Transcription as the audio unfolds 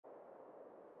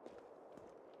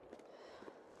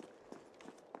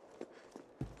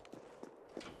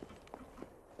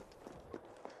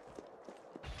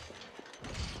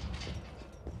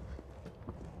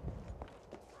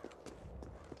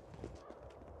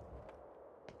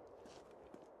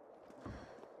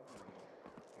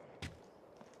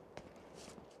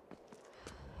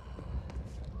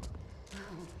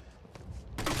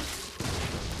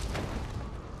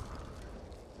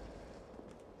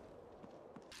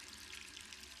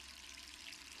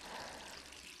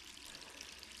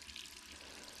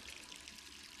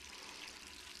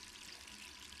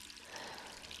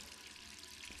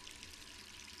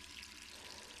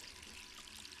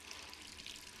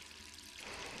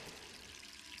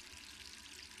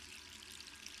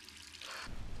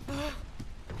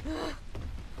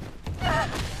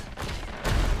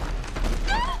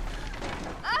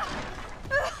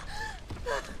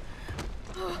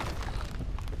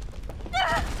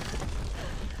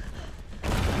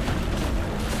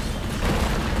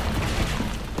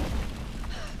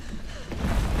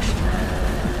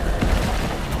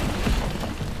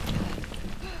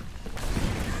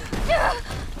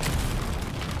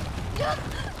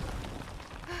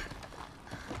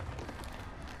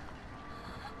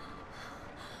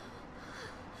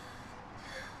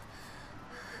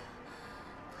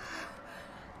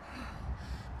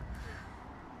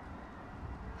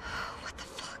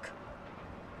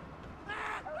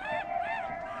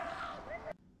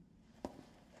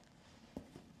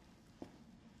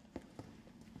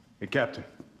Hey, Captain.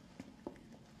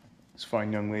 This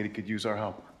fine young lady could use our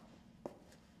help.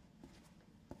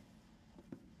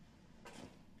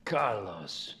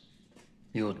 Carlos,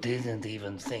 you didn't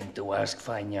even think to ask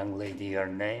fine young lady her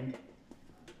name?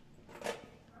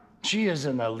 She is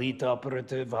an elite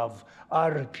operative of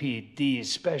RPD,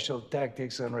 Special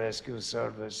Tactics and Rescue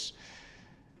Service.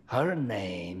 Her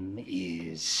name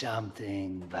is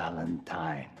something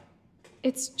Valentine.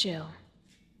 It's Jill.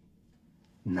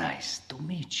 Nice to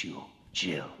meet you,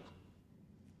 Jill.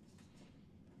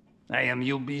 I am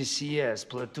UBCS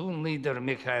Platoon Leader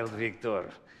Mikhail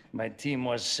Viktor. My team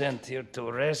was sent here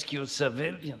to rescue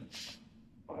civilians.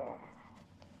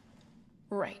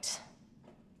 Right.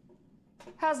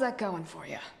 How's that going for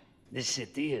you? The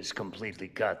city is completely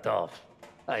cut off,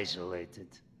 isolated.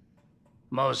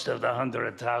 Most of the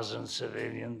 100,000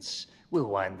 civilians will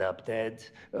wind up dead.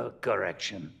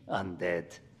 Correction,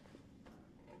 undead.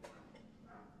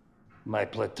 My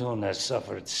platoon has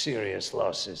suffered serious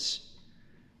losses.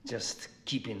 Just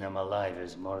keeping them alive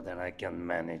is more than I can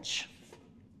manage.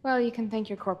 Well, you can thank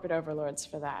your corporate overlords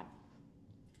for that.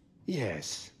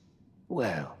 Yes.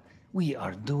 Well, we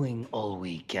are doing all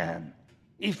we can.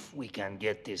 If we can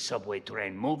get this subway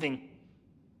train moving,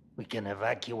 we can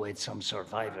evacuate some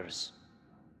survivors.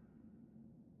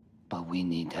 But we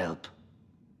need help.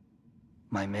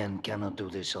 My men cannot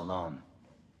do this alone.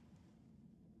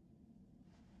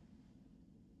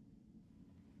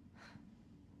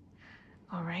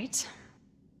 All right.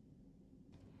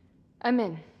 I'm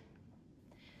in.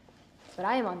 But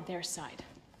I am on their side,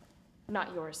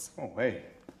 not yours. Oh, hey.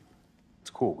 It's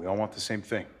cool. We all want the same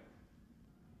thing.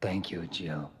 Thank you,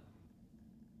 Jill.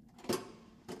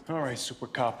 All right, Super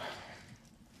Cop.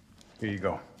 Here you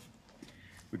go.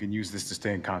 We can use this to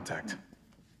stay in contact.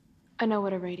 I know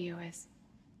what a radio is.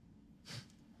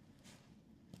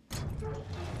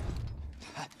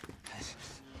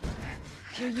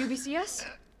 You're UBCS?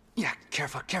 Yeah,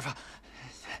 careful, careful.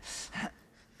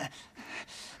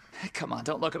 Come on,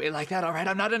 don't look at me like that, all right?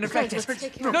 I'm not an infected.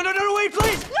 No, wait,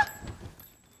 please!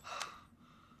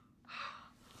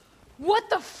 What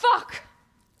the fuck?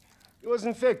 He was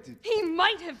infected. He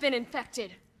might have been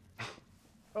infected.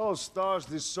 Oh, stars,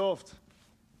 this soft.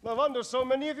 No wonder so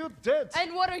many of you dead.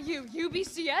 And what are you,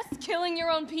 UBCS? Killing your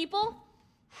own people?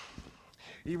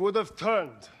 He would have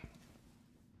turned.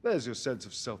 There's your sense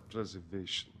of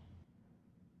self-preservation.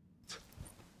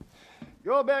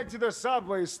 Go back to the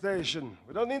subway station.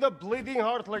 We don't need a bleeding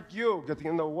heart like you getting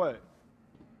in the way.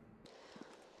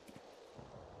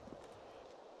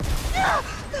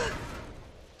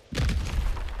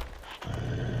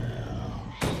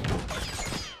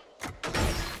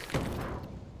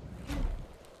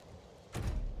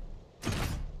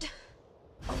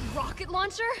 A rocket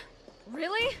launcher?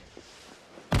 Really?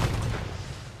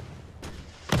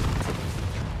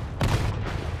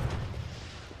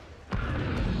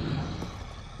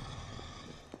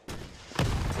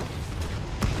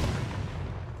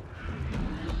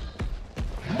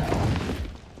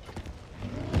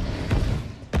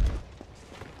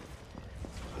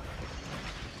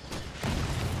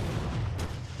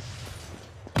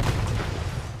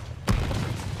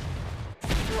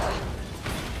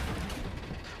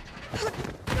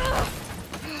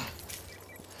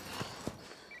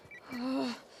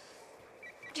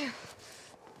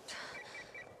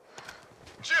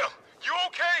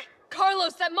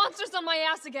 That monster's on my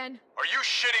ass again. Are you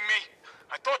shitting me?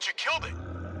 I thought you killed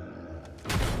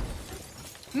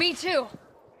it. Me too.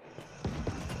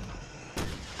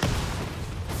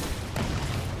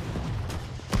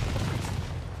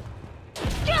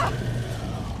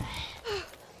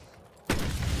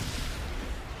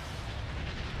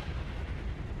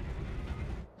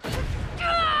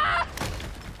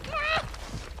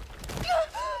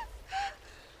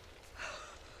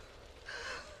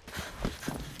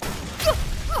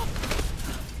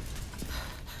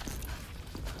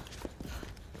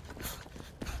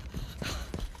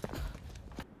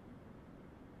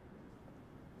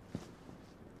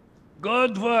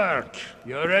 Good work.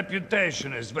 Your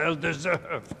reputation is well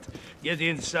deserved. Get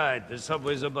inside. The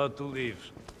subway's about to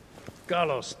leave.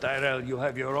 Carlos, Tyrell, you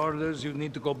have your orders. You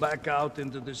need to go back out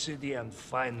into the city and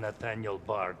find Nathaniel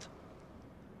Bard.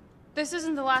 This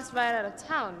isn't the last ride out of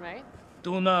town, right?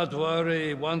 Do not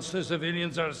worry. Once the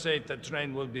civilians are safe, the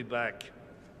train will be back.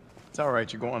 It's all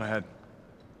right, you're going ahead.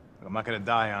 I'm not gonna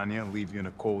die on you, leave you in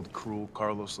a cold, cruel,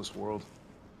 Carlosless world.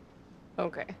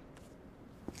 Okay.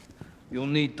 You'll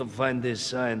need to find this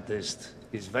scientist.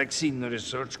 His vaccine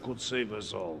research could save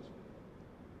us all.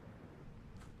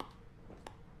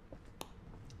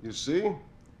 You see?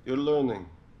 You're learning.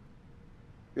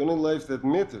 The only life that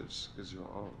matters is your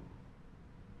own.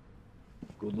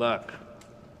 Good luck.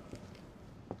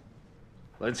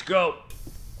 Let's go.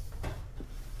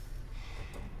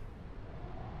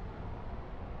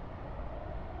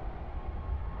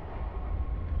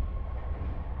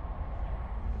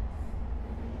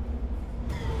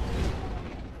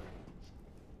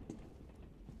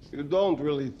 You don't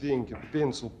really think a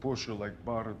pencil pusher like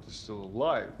Barrett is still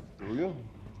alive, do you?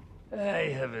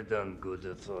 I have it on good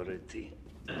authority.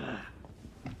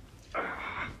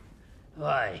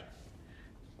 Why?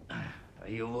 Are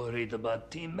you worried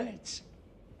about teammates?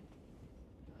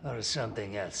 Or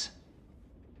something else?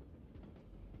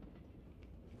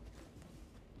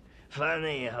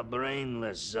 Funny how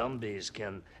brainless zombies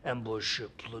can ambush a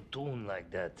platoon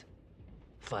like that.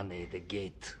 Funny the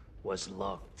gate was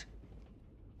locked.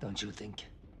 Don't you think?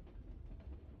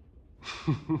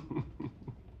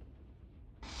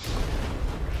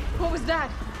 What was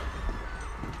that?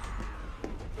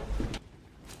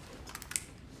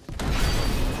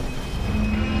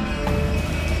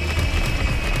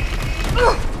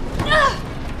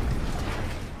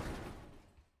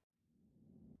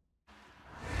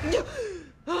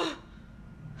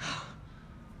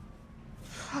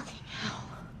 Fucking hell.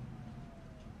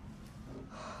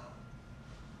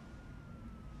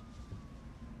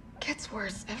 Gets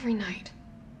worse every night.